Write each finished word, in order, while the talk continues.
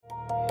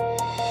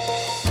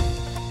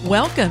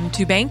Welcome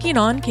to Banking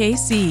on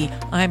KC.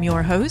 I'm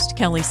your host,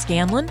 Kelly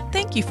Scanlon.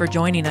 Thank you for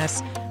joining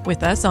us.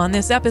 With us on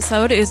this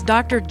episode is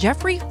Dr.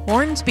 Jeffrey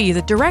Hornsby,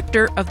 the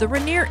director of the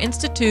Rainier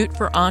Institute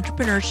for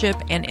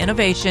Entrepreneurship and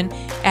Innovation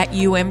at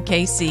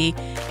UMKC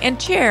and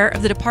chair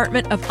of the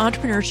Department of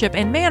Entrepreneurship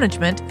and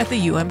Management at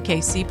the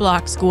UMKC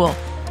Block School.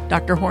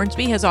 Dr.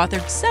 Hornsby has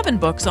authored 7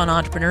 books on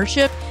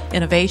entrepreneurship,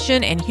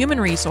 innovation, and human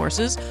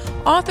resources,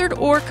 authored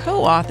or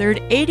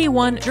co-authored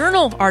 81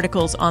 journal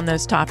articles on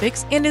those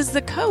topics, and is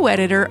the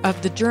co-editor of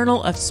the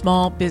Journal of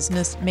Small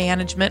Business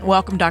Management.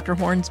 Welcome, Dr.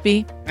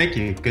 Hornsby. Thank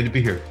you. Good to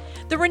be here.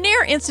 The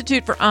Rainier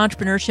Institute for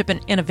Entrepreneurship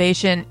and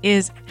Innovation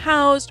is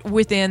housed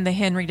within the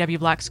Henry W.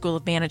 Block School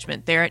of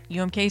Management there at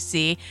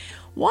UMKC.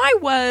 Why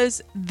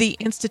was the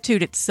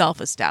institute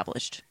itself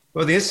established?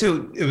 Well, the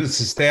Institute, it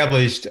was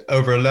established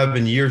over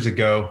 11 years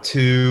ago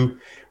to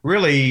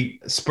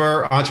really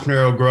spur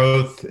entrepreneurial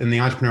growth and the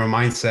entrepreneurial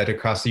mindset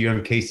across the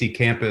UMKC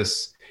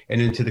campus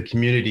and into the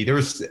community. There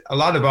was a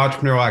lot of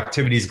entrepreneurial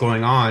activities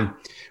going on.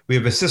 We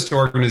have a sister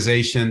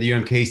organization, the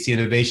UMKC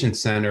Innovation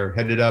Center,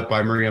 headed up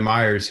by Maria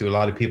Myers, who a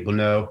lot of people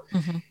know.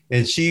 Mm-hmm.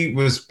 And she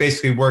was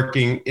basically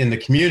working in the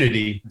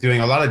community,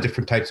 doing a lot of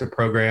different types of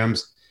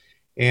programs.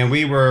 And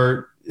we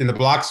were in the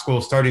Block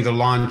School starting to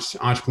launch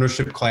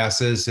entrepreneurship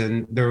classes,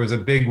 and there was a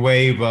big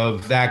wave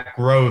of that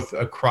growth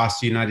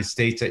across the United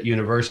States at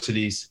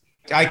universities.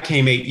 I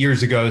came 8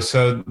 years ago,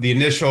 so the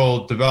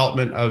initial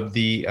development of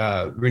the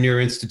Rainier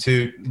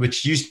Institute,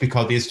 which used to be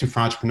called the Institute for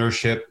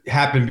Entrepreneurship,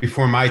 happened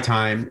before my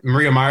time.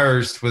 Maria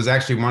Myers was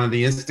actually one of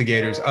the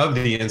instigators of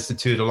the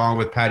Institute, along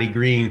with Patty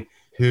Green,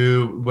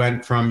 who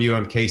went from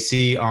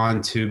UMKC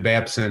on to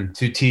Babson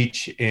to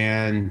teach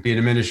and be an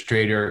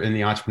administrator in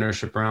the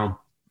entrepreneurship realm.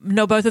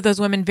 Know both of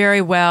those women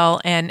very well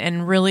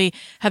and really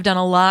have done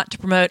a lot to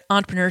promote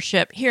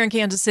entrepreneurship here in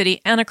Kansas City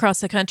and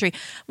across the country.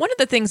 One of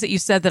the things that you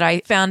said that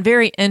I found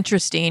very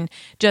interesting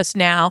just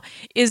now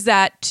is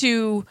that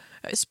to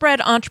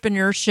spread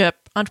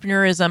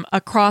entrepreneurism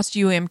across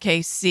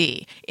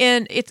UMKC,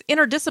 and it's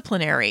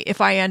interdisciplinary, if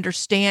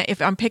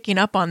I'm picking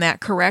up on that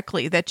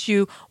correctly, that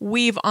you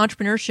weave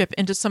entrepreneurship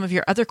into some of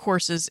your other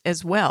courses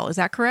as well. Is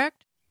that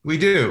correct? We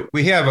do.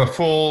 We have a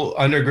full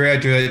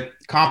undergraduate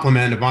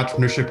complement of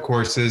entrepreneurship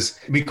courses.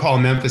 We call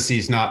them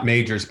emphases, not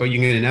majors, but you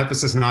can get an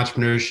emphasis in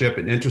entrepreneurship,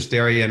 an interest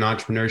area in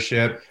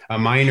entrepreneurship, a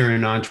minor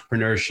in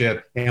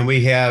entrepreneurship. And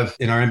we have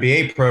in our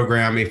MBA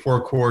program a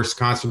 4-course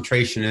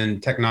concentration in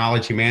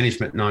technology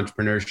management and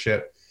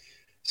entrepreneurship.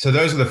 So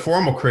those are the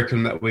formal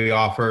curriculum that we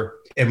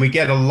offer. And we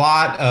get a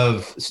lot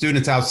of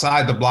students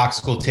outside the Block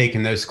School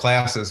taking those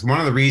classes. One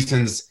of the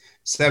reasons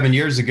 7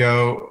 years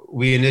ago,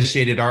 we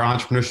initiated our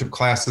entrepreneurship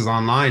classes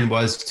online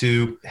was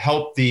to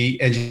help the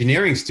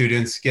engineering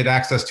students get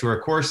access to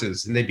our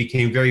courses, and they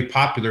became very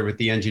popular with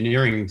the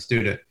engineering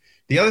student.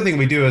 The other thing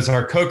we do is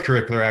our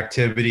co-curricular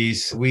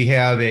activities. We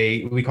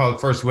call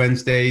it First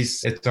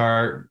Wednesdays. It's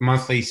our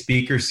monthly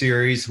speaker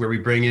series where we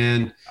bring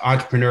in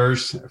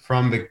entrepreneurs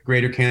from the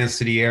greater Kansas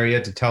City area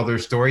to tell their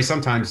story,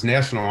 sometimes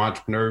national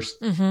entrepreneurs.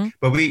 Mm-hmm.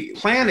 But we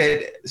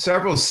planted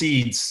several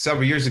seeds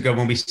several years ago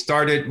when we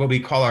started what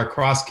we call our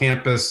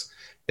cross-campus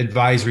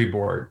advisory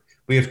board.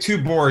 We have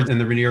 2 boards in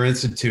the Rainier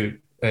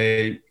Institute,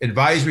 an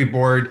advisory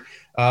board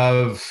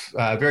of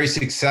very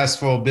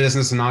successful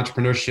business and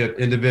entrepreneurship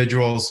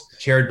individuals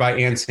chaired by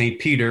Ann St.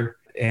 Peter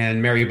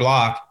and Mary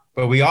Block.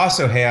 But we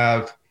also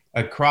have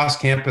a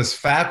cross-campus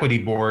faculty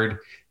board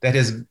that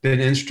has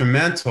been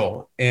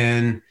instrumental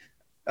in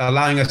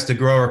allowing us to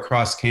grow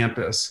across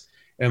campus.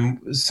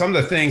 And some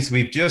of the things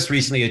we've just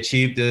recently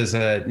achieved is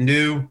a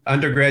new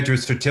undergraduate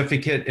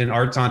certificate in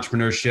arts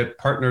entrepreneurship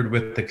partnered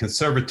with the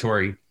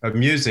Conservatory of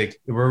Music.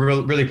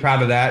 We're really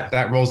proud of that.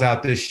 That rolls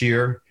out this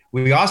year.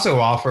 We also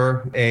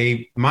offer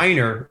a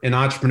minor in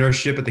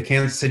entrepreneurship at the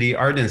Kansas City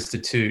Art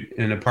Institute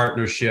in a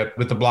partnership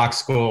with the Block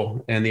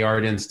School and the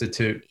Art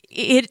Institute.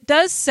 It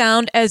does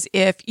sound as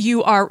if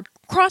you are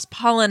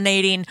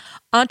cross-pollinating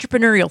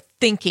entrepreneurial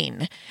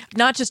thinking,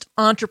 not just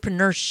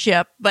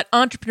entrepreneurship, but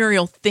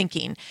entrepreneurial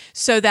thinking,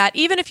 so that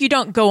even if you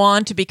don't go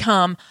on to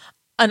become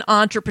an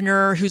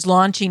entrepreneur who's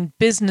launching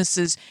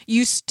businesses,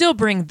 you still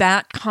bring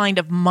that kind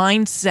of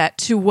mindset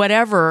to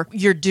whatever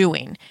you're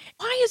doing.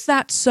 Why is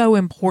that so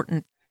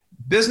important?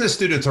 Business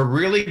students are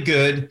really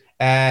good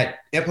at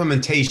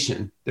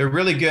implementation. They're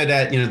really good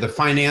at, the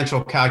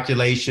financial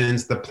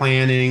calculations, the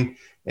planning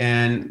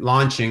and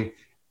launching.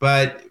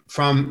 But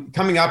from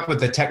coming up with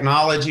the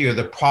technology or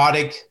the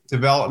product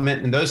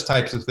development and those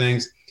types of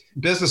things,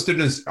 business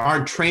students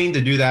aren't trained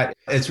to do that.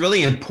 It's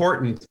really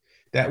important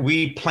that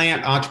we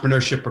plant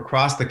entrepreneurship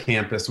across the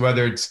campus,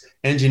 whether it's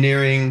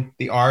engineering,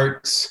 the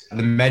arts,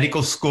 the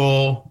medical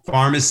school,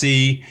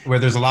 pharmacy, where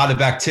there's a lot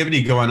of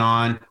activity going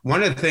on.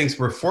 One of the things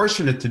we're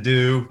fortunate to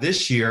do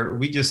this year,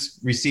 we just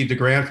received a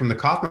grant from the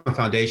Kauffman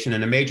Foundation,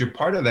 and a major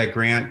part of that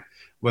grant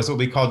was what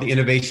we call the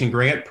Innovation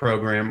Grant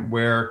Program,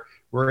 where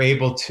we're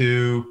able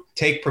to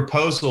take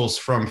proposals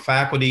from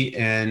faculty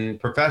and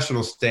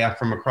professional staff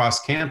from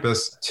across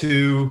campus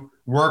to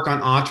work on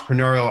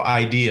entrepreneurial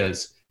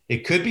ideas.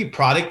 It could be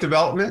product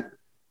development.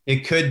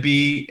 It could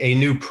be a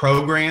new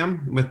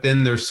program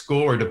within their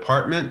school or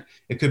department.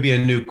 It could be a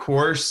new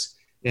course.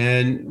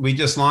 And we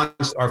just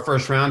launched our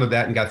first round of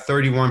that and got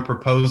 31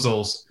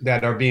 proposals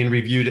that are being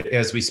reviewed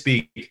as we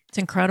speak. It's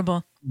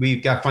incredible.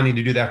 We've got funding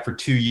to do that for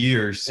 2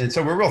 years. And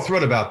so we're real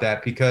thrilled about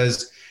that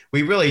because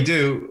we really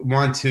do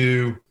want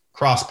to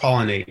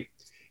cross-pollinate.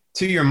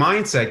 To your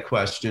mindset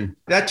question,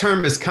 that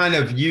term is kind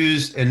of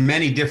used in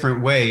many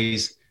different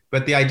ways,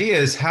 but the idea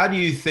is, how do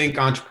you think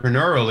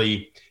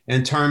entrepreneurially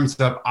in terms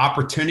of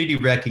opportunity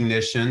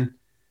recognition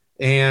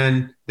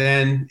and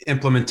then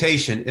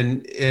implementation?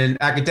 In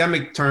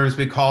academic terms,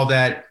 we call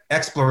that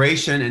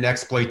exploration and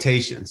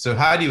exploitation. So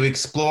how do you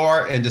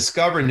explore and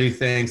discover new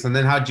things? And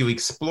then how do you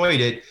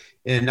exploit it?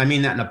 And I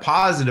mean that in a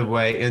positive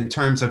way in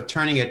terms of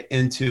turning it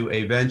into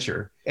a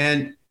venture.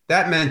 And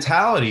that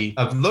mentality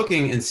of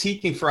looking and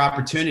seeking for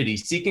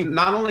opportunities, seeking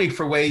not only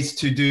for ways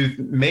to do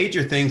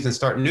major things and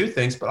start new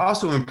things, but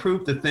also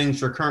improve the things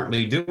you're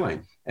currently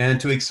doing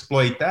and to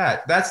exploit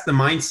that. That's the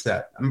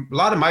mindset. A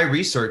lot of my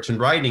research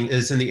and writing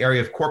is in the area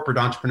of corporate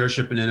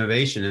entrepreneurship and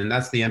innovation, and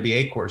that's the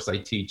MBA course I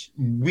teach.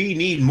 We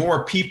need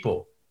more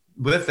people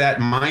with that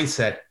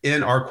mindset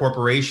in our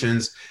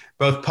corporations,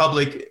 both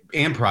public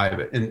and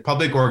private, and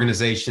public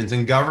organizations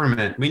and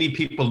government. We need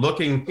people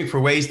looking for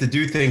ways to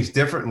do things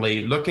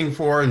differently, looking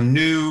for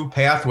new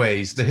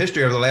pathways. The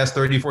history of the last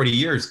 30, 40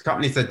 years,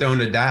 companies that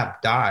don't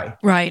adapt die.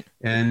 Right.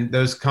 And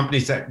those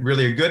companies that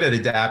really are good at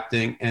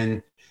adapting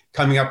and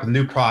coming up with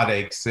new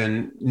products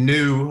and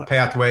new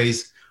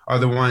pathways are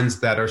the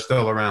ones that are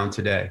still around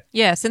today.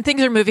 Yes, and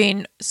things are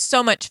moving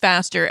so much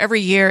faster. Every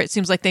year, it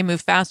seems like they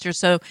move faster.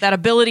 So that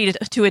ability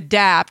to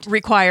adapt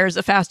requires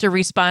a faster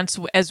response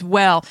as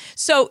well.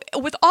 So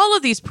with all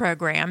of these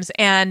programs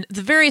and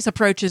the various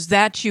approaches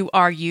that you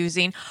are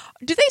using,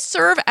 do they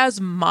serve as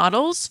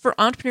models for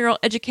entrepreneurial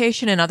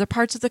education in other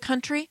parts of the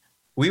country?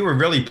 We were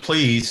really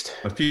pleased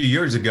a few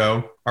years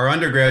ago. Our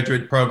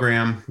undergraduate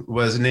program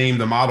was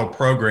named the model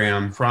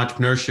program for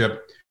entrepreneurship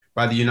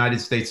by the United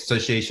States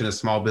Association of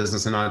Small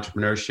Business and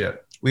Entrepreneurship.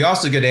 We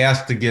also get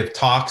asked to give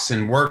talks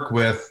and work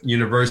with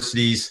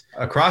universities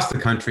across the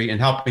country and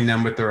helping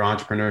them with their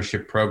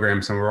entrepreneurship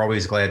programs. And we're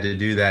always glad to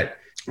do that.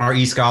 Our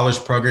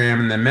eScholars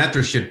program and the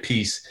mentorship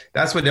piece,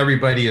 that's what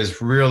everybody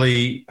is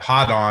really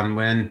hot on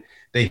when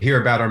they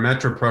hear about our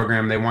mentor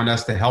program. They want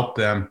us to help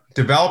them.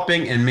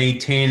 Developing and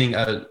maintaining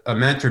a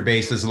mentor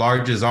base as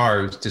large as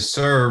ours to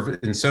serve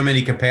in so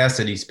many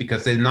capacities,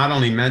 because they not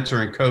only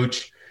mentor and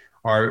coach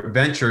our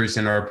ventures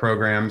in our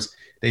programs,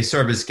 they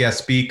serve as guest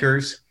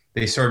speakers.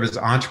 They serve as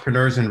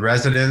entrepreneurs in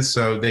residence.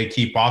 So they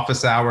keep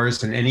office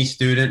hours and any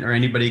student or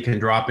anybody can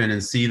drop in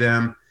and see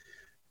them.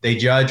 They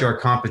judge our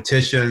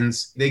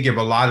competitions. They give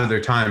a lot of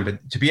their time,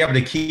 but to be able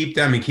to keep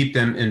them and keep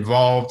them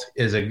involved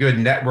is a good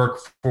network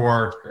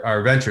for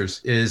our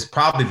ventures is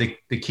probably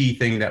the key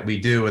thing that we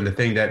do and the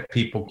thing that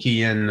people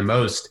key in the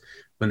most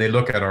when they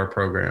look at our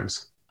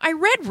programs. I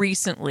read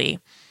recently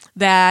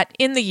that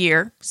in the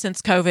year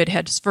since COVID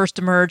had first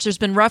emerged, there's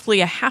been roughly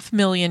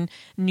 500,000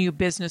 new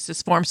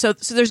businesses formed. So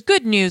there's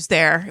good news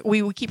there.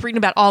 We keep reading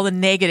about all the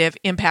negative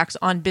impacts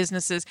on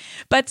businesses,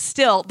 but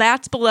still,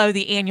 that's below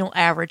the annual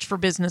average for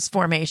business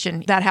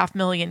formation, that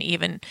 500,000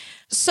 even.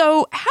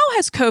 So how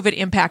has COVID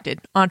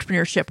impacted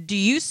entrepreneurship? Do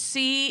you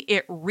see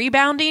it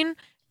rebounding?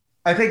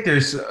 I think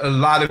there's a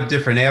lot of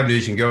different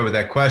avenues you can go with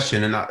that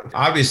question. And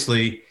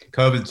obviously,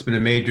 COVID's been a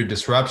major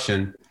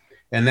disruption.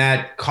 And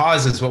that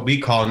causes what we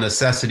call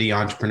necessity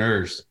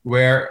entrepreneurs,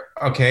 where,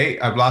 okay,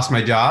 I've lost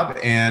my job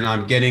and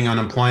I'm getting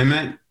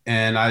unemployment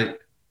and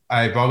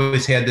I've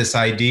always had this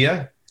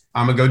idea,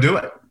 I'm going to go do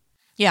it.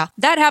 Yeah,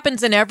 that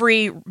happens in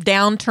every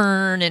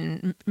downturn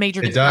and major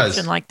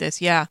disruption like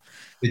this. Yeah,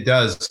 it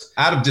does.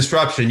 Out of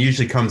disruption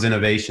usually comes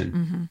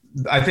innovation.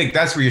 Mm-hmm. I think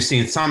that's where you're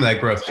seeing some of that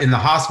growth. In the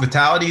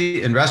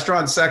hospitality and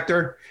restaurant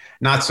sector,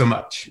 not so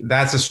much.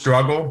 That's a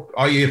struggle.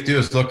 All you have to do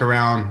is look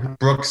around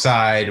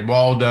Brookside,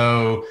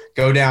 Waldo,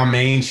 go down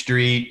Main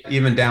Street,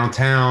 even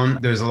downtown.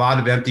 There's a lot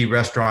of empty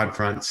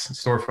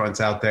storefronts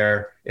out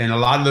there. And a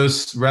lot of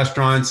those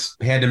restaurants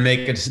had to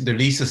make it, their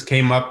leases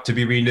came up to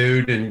be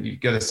renewed and you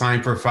got to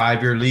sign for a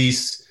 5-year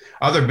lease.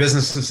 Other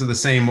businesses are the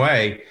same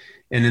way.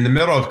 And in the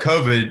middle of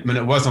COVID, when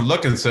it wasn't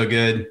looking so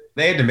good,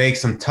 they had to make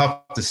some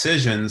tough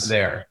decisions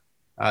there.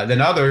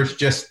 Then others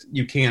just,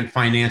 you can't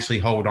financially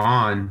hold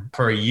on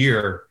for a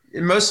year.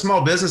 Most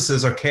small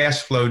businesses are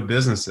cash flowed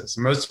businesses.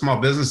 Most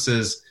small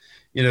businesses,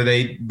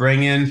 they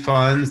bring in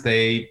funds,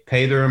 they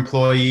pay their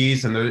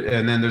employees, and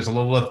then there's a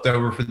little left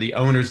over for the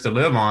owners to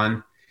live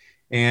on,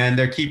 and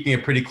they're keeping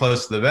it pretty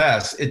close to the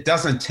vest. It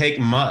doesn't take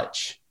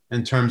much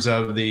in terms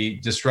of the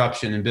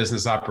disruption in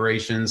business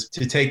operations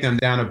to take them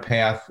down a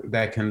path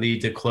that can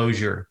lead to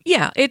closure.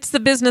 Yeah, it's the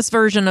business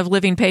version of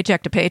living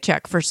paycheck to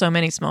paycheck for so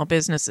many small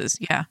businesses.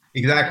 Yeah,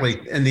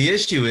 exactly. And the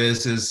issue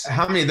is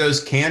how many of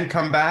those can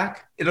come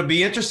back? It'll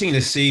be interesting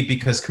to see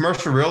because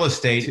commercial real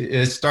estate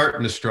is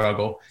starting to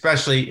struggle,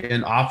 especially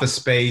in office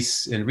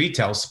space and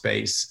retail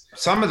space.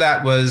 Some of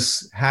that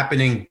was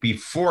happening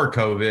before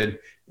COVID.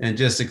 and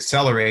just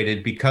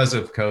accelerated because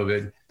of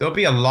COVID. There'll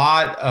be a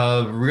lot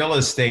of real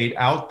estate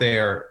out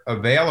there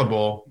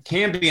available.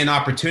 Can be an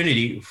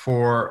opportunity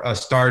for a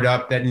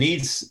startup that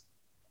needs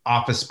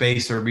office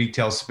space or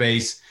retail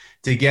space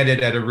to get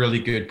it at a really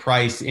good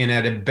price and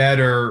at a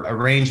better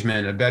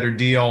arrangement, a better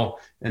deal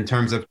in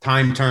terms of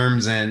time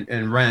terms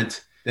and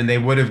rent than they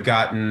would have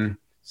gotten,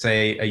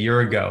 say, a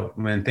year ago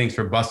when things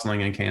were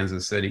bustling in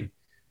Kansas City.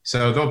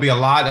 So there'll be a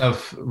lot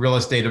of real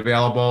estate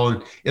available,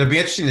 and it'll be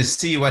interesting to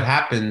see what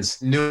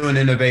happens, new and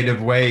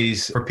innovative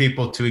ways for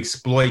people to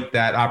exploit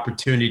that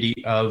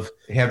opportunity of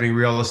having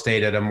real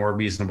estate at a more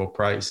reasonable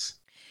price.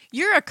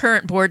 You're a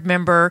current board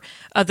member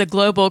of the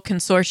Global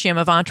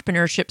Consortium of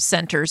Entrepreneurship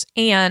Centers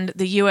and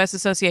the U.S.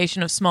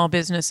 Association of Small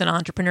Business and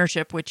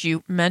Entrepreneurship, which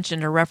you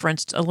mentioned or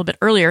referenced a little bit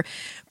earlier.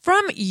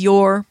 From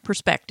your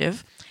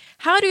perspective,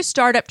 how do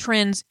startup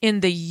trends in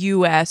the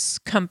U.S.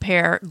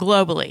 compare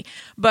globally,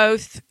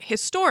 both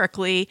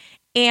historically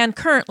and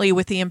currently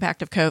with the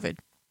impact of COVID?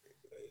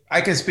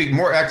 I can speak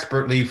more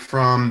expertly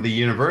from the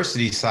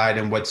university side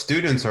and what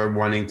students are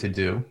wanting to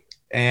do.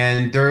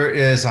 And there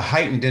is a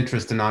heightened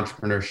interest in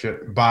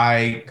entrepreneurship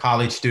by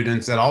college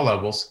students at all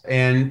levels,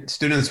 and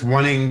students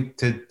wanting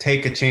to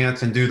take a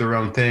chance and do their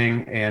own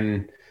thing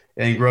and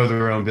grow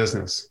their own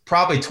business.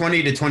 Probably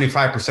 20 to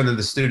 25% of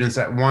the students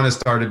that want to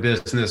start a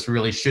business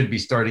really should be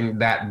starting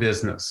that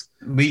business.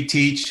 We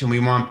teach and we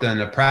want them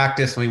to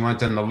practice, and we want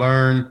them to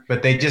learn,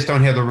 but they just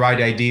don't have the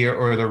right idea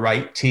or the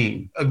right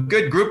team. A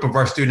good group of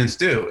our students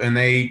do, and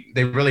they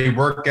really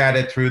work at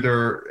it through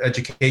their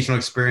educational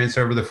experience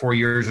over the 4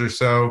 years or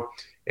so,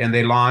 and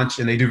they launch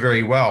and they do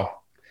very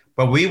well.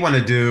 What we want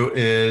to do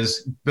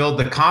is build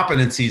the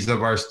competencies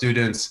of our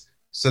students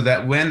so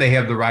that when they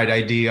have the right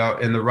idea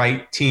and the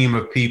right team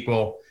of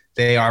people,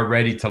 they are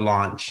ready to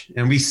launch.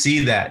 And we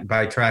see that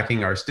by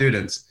tracking our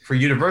students. For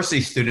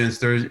university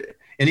students, and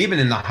even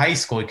in the high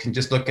school, you can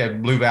just look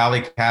at Blue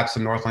Valley CAPS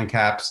and Northland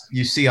CAPS,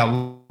 you see a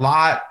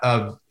lot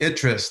of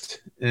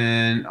interest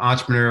in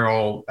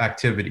entrepreneurial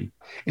activity.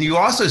 And you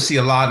also see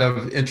a lot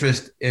of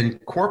interest in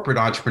corporate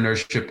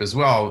entrepreneurship as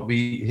well.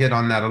 We hit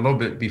on that a little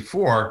bit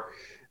before,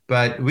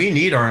 but we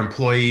need our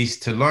employees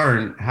to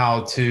learn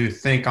how to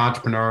think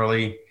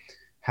entrepreneurially,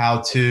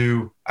 how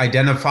to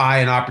identify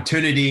an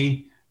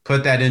opportunity,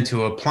 put that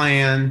into a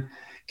plan,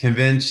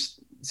 convince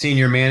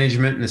senior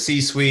management and the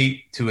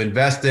C-suite to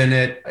invest in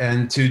it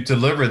and to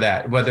deliver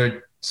that, whether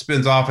it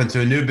spins off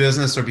into a new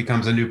business or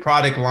becomes a new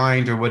product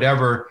line or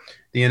whatever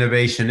the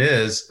innovation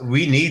is.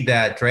 We need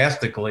that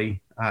drastically.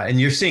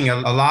 And you're seeing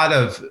a lot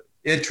of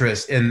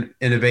interest in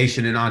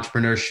innovation and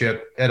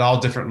entrepreneurship at all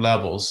different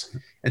levels.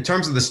 In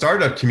terms of the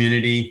startup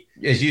community,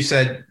 as you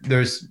said,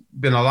 there's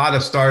been a lot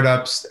of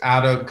startups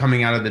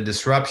coming out of the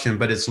disruption,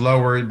 but it's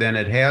lower than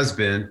it has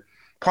been.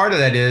 Part of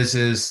that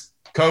is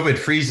COVID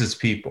freezes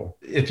people.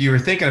 If you were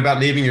thinking about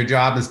leaving your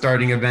job and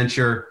starting a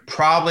venture,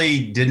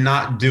 probably did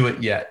not do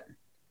it yet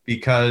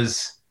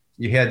because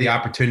you had the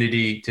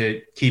opportunity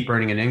to keep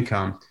earning an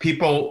income.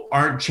 People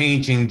aren't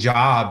changing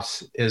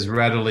jobs as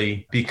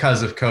readily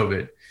because of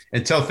COVID.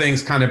 Until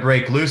things kind of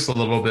break loose a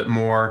little bit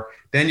more,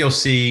 then you'll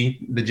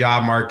see the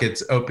job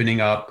markets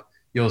opening up.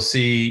 You'll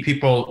see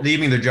people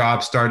leaving their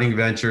jobs, starting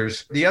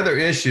ventures. The other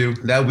issue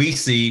that we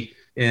see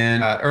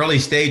in early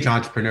stage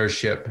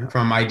entrepreneurship,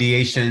 from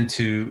ideation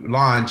to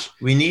launch,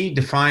 we need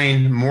to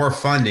find more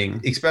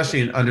funding,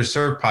 especially in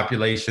underserved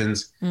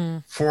populations,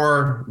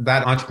 for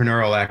that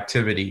entrepreneurial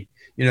activity.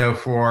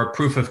 For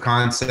proof of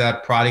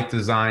concept, product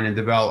design and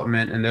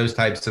development, and those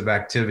types of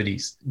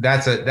activities.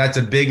 That's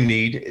a big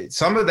need.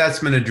 Some of that's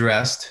been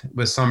addressed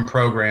with some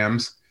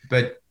programs,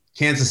 but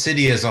Kansas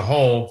City as a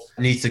whole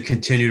needs to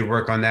continue to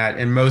work on that.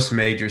 And most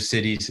major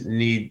cities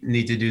need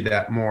to do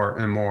that more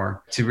and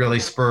more to really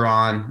spur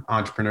on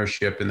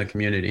entrepreneurship in the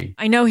community.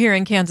 I know here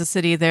in Kansas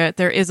City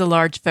there is a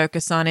large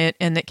focus on it,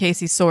 and that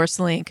Casey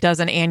SourceLink does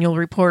an annual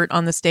report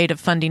on the state of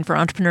funding for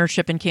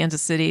entrepreneurship in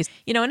Kansas City.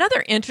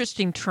 Another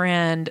interesting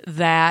trend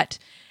that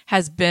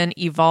has been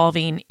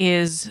evolving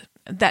is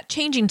that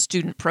changing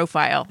student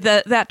profile.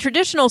 That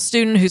traditional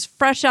student who's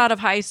fresh out of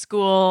high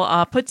school,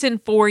 puts in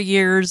 4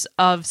 years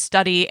of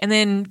study and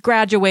then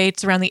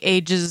graduates around the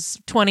ages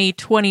 20,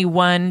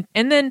 21,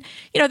 and then,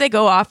 they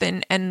go off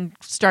and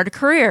start a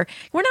career.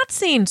 We're not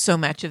seeing so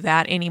much of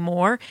that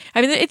anymore.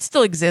 I mean, it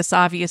still exists,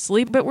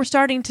 obviously, but we're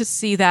starting to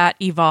see that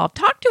evolve.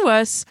 Talk to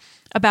us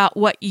about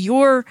what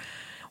you're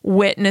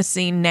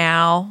witnessing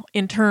now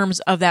in terms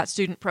of that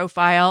student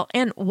profile,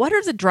 and what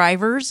are the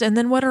drivers, and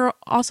then what are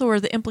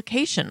the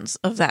implications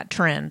of that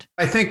trend?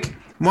 I think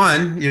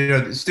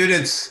one,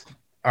 students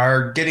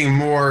are getting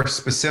more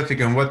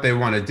specific on what they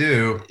want to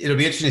do. It'll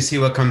be interesting to see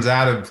what comes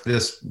out of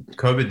this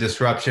COVID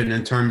disruption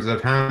in terms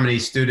of how many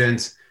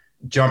students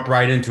jump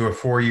right into a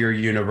 4-year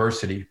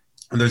university.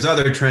 And there's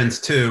other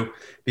trends too,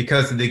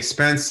 because of the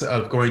expense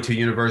of going to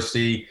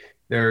university.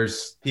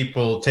 There's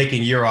people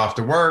taking a year off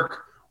to work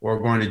or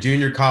going to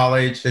junior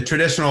college. The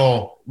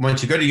traditional,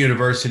 once you go to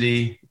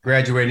university,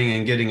 graduating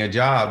and getting a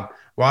job.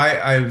 Why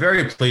I'm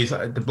very pleased.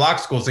 The block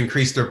schools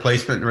increased their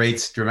placement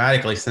rates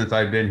dramatically since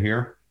I've been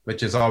here.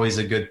 which is always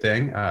a good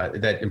thing,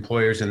 that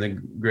employers in the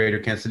greater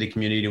Kansas City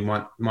community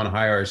want to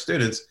hire our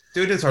students.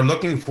 Students are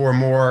looking for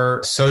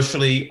more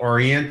socially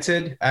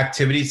oriented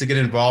activities to get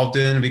involved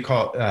in. We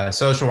call it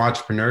social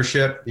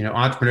entrepreneurship,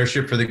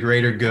 entrepreneurship for the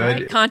greater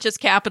good. Right. Conscious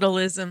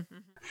capitalism.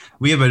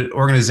 We have an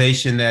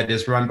organization that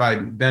is run by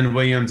Ben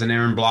Williams and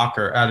Aaron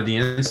Blocker out of the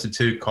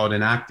Institute called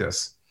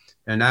Enactus.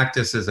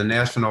 Enactus is a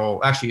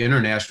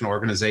international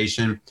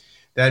organization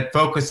that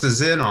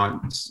focuses in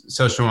on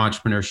social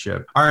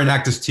entrepreneurship. Our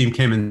Enactus team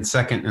came in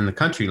second in the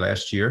country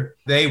last year.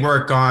 They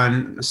work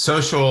on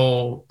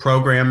social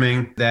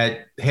programming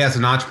that has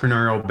an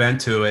entrepreneurial bent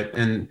to it.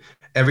 And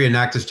every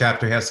Enactus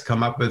chapter has to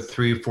come up with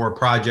 3 or 4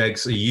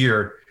 projects a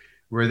year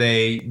where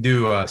they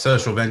do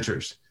social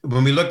ventures.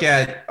 When we look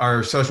at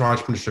our social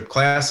entrepreneurship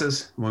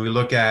classes, when we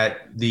look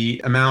at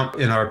the amount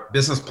in our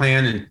business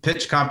plan and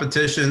pitch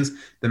competitions,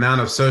 the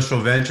amount of social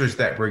ventures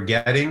that we're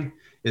getting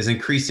is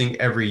increasing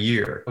every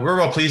year. We're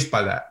real pleased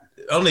by that.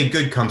 Only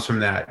good comes from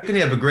that. You can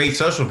have a great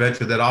social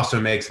venture that also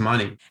makes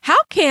money.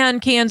 How can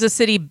Kansas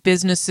City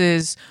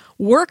businesses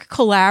work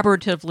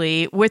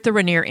collaboratively with the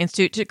Rainier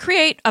Institute to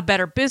create a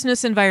better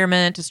business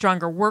environment, a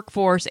stronger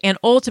workforce, and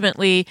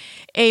ultimately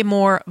a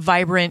more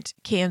vibrant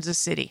Kansas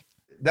City?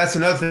 That's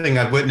another thing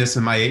I've witnessed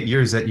in my 8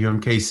 years at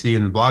UMKC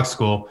and the Block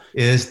School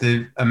is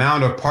the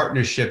amount of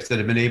partnerships that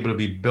have been able to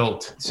be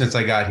built since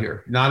I got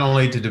here. Not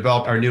only to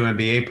develop our new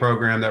MBA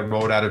program that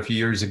rolled out a few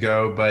years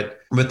ago,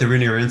 but with the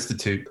Rainier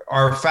Institute.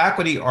 Our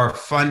faculty are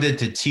funded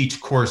to teach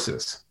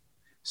courses.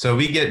 So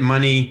we get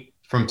money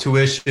from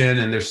tuition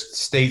and there's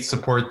state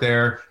support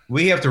there.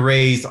 We have to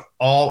raise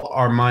all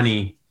our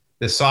money,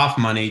 the soft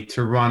money,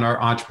 to run our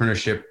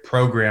entrepreneurship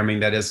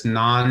programming that is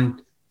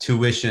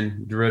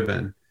non-tuition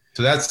driven.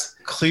 So that's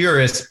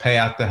clearest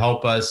path to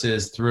help us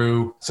is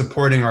through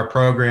supporting our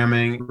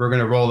programming. We're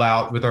going to roll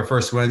out with our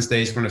first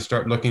Wednesdays. We're going to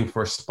start looking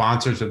for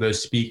sponsors of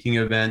those speaking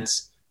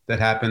events that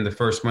happen the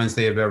first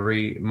Wednesday of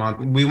every month.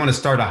 We want to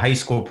start a high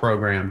school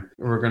program.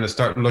 We're going to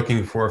start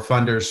looking for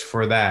funders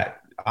for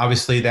that.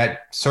 Obviously,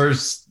 that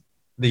serves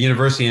the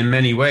university in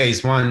many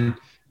ways. One,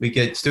 we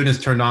get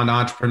students turned on to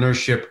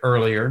entrepreneurship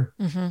earlier.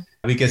 Mm-hmm.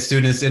 We get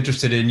students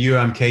interested in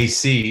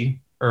UMKC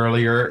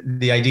earlier.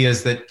 The idea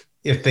is that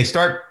if they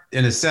start,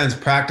 in a sense,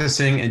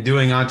 practicing and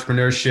doing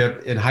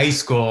entrepreneurship in high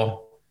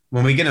school,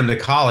 when we get them to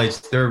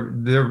college,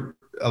 they're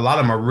a lot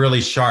of them are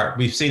really sharp.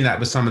 We've seen that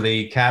with some of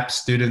the CAP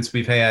students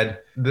we've had.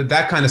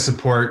 That kind of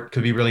support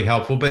could be really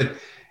helpful. But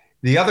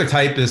the other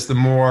type is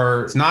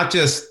it's not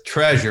just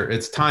treasure,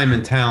 it's time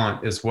and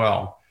talent as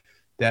well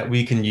that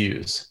we can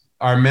use.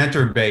 Our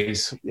mentor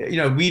base,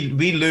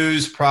 we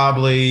lose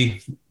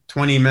probably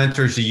 20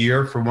 mentors a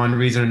year for one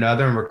reason or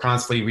another, and we're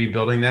constantly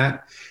rebuilding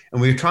that. And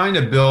we're trying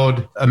to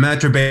build a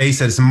mentor base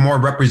that's more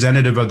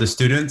representative of the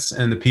students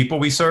and the people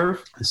we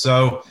serve.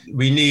 So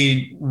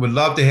would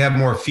love to have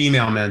more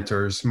female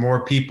mentors,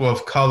 more people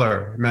of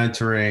color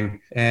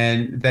mentoring,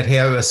 and that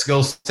have a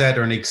skill set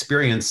or an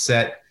experience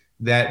set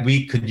that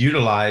we could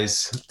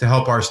utilize to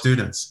help our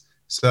students.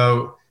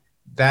 So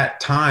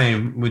that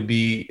time would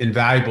be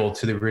invaluable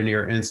to the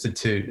Rainier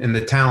Institute and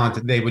the talent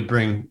that they would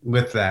bring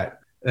with that.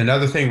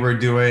 Another thing we're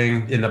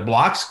doing in the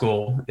Block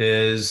School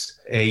is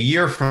a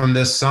year from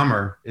this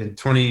summer in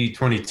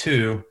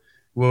 2022,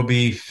 we'll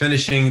be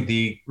finishing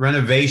the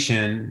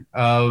renovation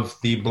of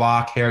the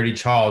Block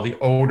Heritage Hall, the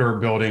older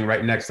building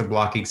right next to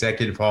Block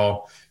Executive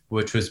Hall,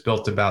 which was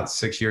built about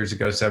 7 years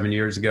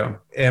ago.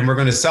 And we're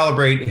going to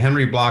celebrate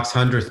Henry Block's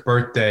 100th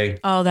birthday.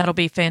 Oh, that'll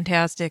be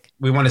fantastic.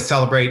 We want to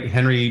celebrate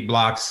Henry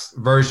Block's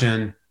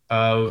version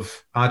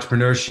of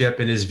entrepreneurship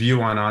and his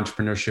view on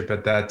entrepreneurship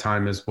at that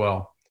time as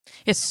well.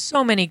 It's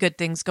so many good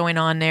things going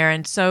on there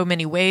and so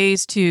many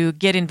ways to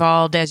get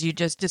involved, as you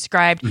just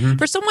described. Mm-hmm.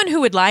 For someone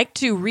who would like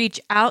to reach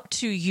out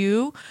to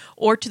you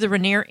or to the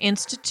Rainier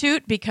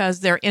Institute because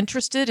they're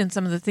interested in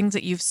some of the things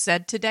that you've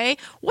said today,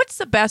 what's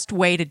the best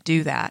way to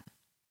do that?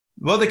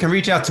 Well, they can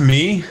reach out to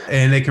me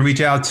and they can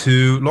reach out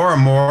to Laura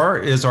Moore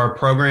is our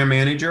program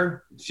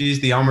manager. She's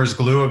the Elmer's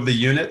glue of the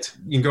unit.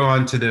 You can go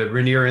on to the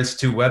Rainier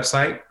Institute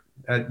website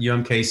at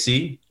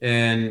UMKC,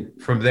 and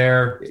from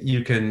there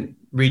you can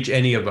reach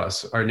any of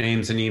us. Our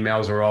names and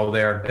emails are all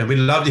there. And we'd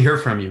love to hear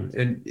from you.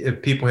 And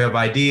if people have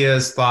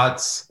ideas,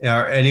 thoughts,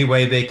 or any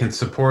way they can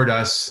support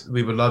us,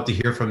 we would love to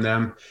hear from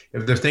them.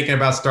 If they're thinking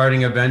about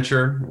starting a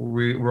venture,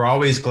 we're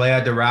always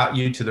glad to route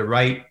you to the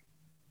right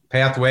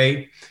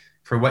pathway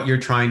for what you're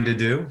trying to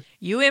do.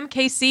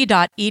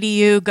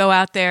 UMKC.edu. Go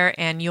out there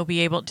and you'll be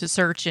able to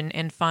search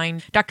and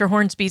find Dr.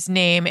 Hornsby's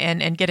name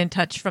and get in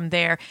touch from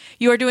there.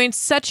 You are doing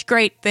such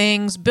great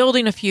things,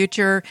 building a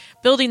future,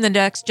 building the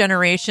next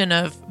generation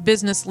of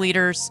business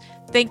leaders.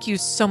 Thank you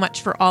so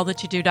much for all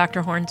that you do,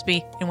 Dr.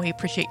 Hornsby, and we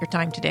appreciate your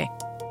time today.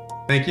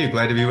 Thank you.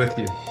 Glad to be with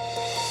you.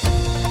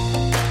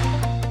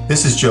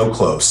 This is Joe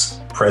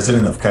Close,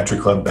 president of Country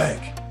Club Bank.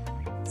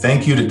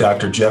 Thank you to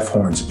Dr. Jeff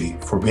Hornsby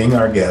for being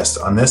our guest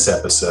on this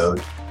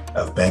episode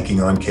of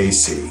Banking on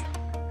KC.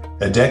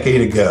 A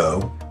decade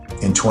ago,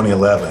 in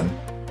 2011,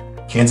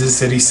 Kansas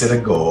City set a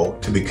goal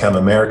to become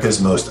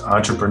America's most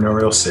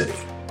entrepreneurial city.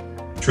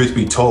 Truth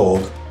be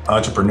told,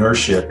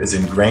 entrepreneurship is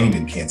ingrained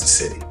in Kansas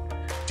City,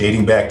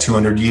 dating back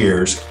 200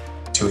 years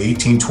to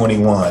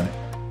 1821,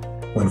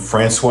 when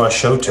Francois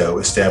Choteau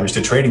established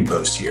a trading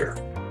post here.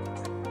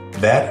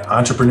 That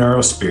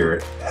entrepreneurial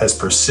spirit has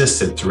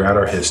persisted throughout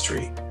our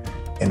history,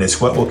 and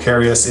it's what will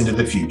carry us into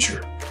the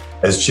future.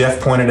 As Jeff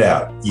pointed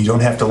out, you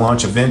don't have to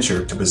launch a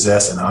venture to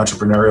possess an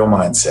entrepreneurial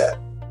mindset.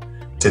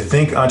 To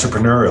think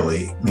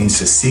entrepreneurially means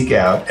to seek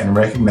out and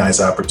recognize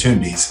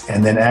opportunities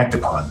and then act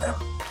upon them.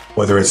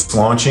 Whether it's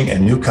launching a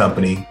new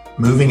company,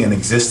 moving an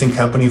existing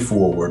company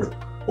forward,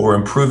 or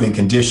improving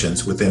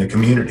conditions within a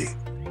community.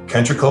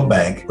 Country Club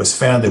Bank was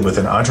founded with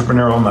an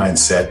entrepreneurial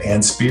mindset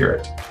and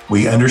spirit.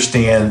 We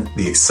understand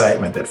the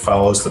excitement that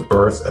follows the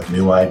birth of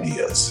new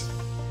ideas.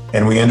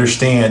 And we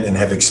understand and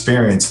have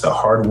experienced the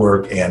hard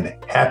work and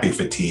happy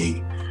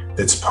fatigue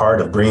that's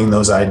part of bringing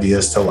those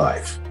ideas to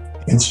life.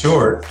 In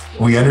short,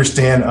 we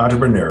understand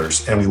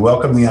entrepreneurs and we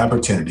welcome the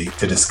opportunity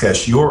to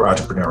discuss your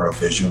entrepreneurial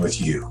vision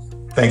with you.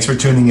 Thanks for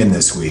tuning in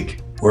this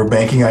week. We're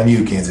banking on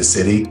you, Kansas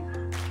City.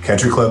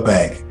 Country Club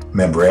Bank,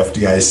 member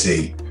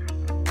FDIC.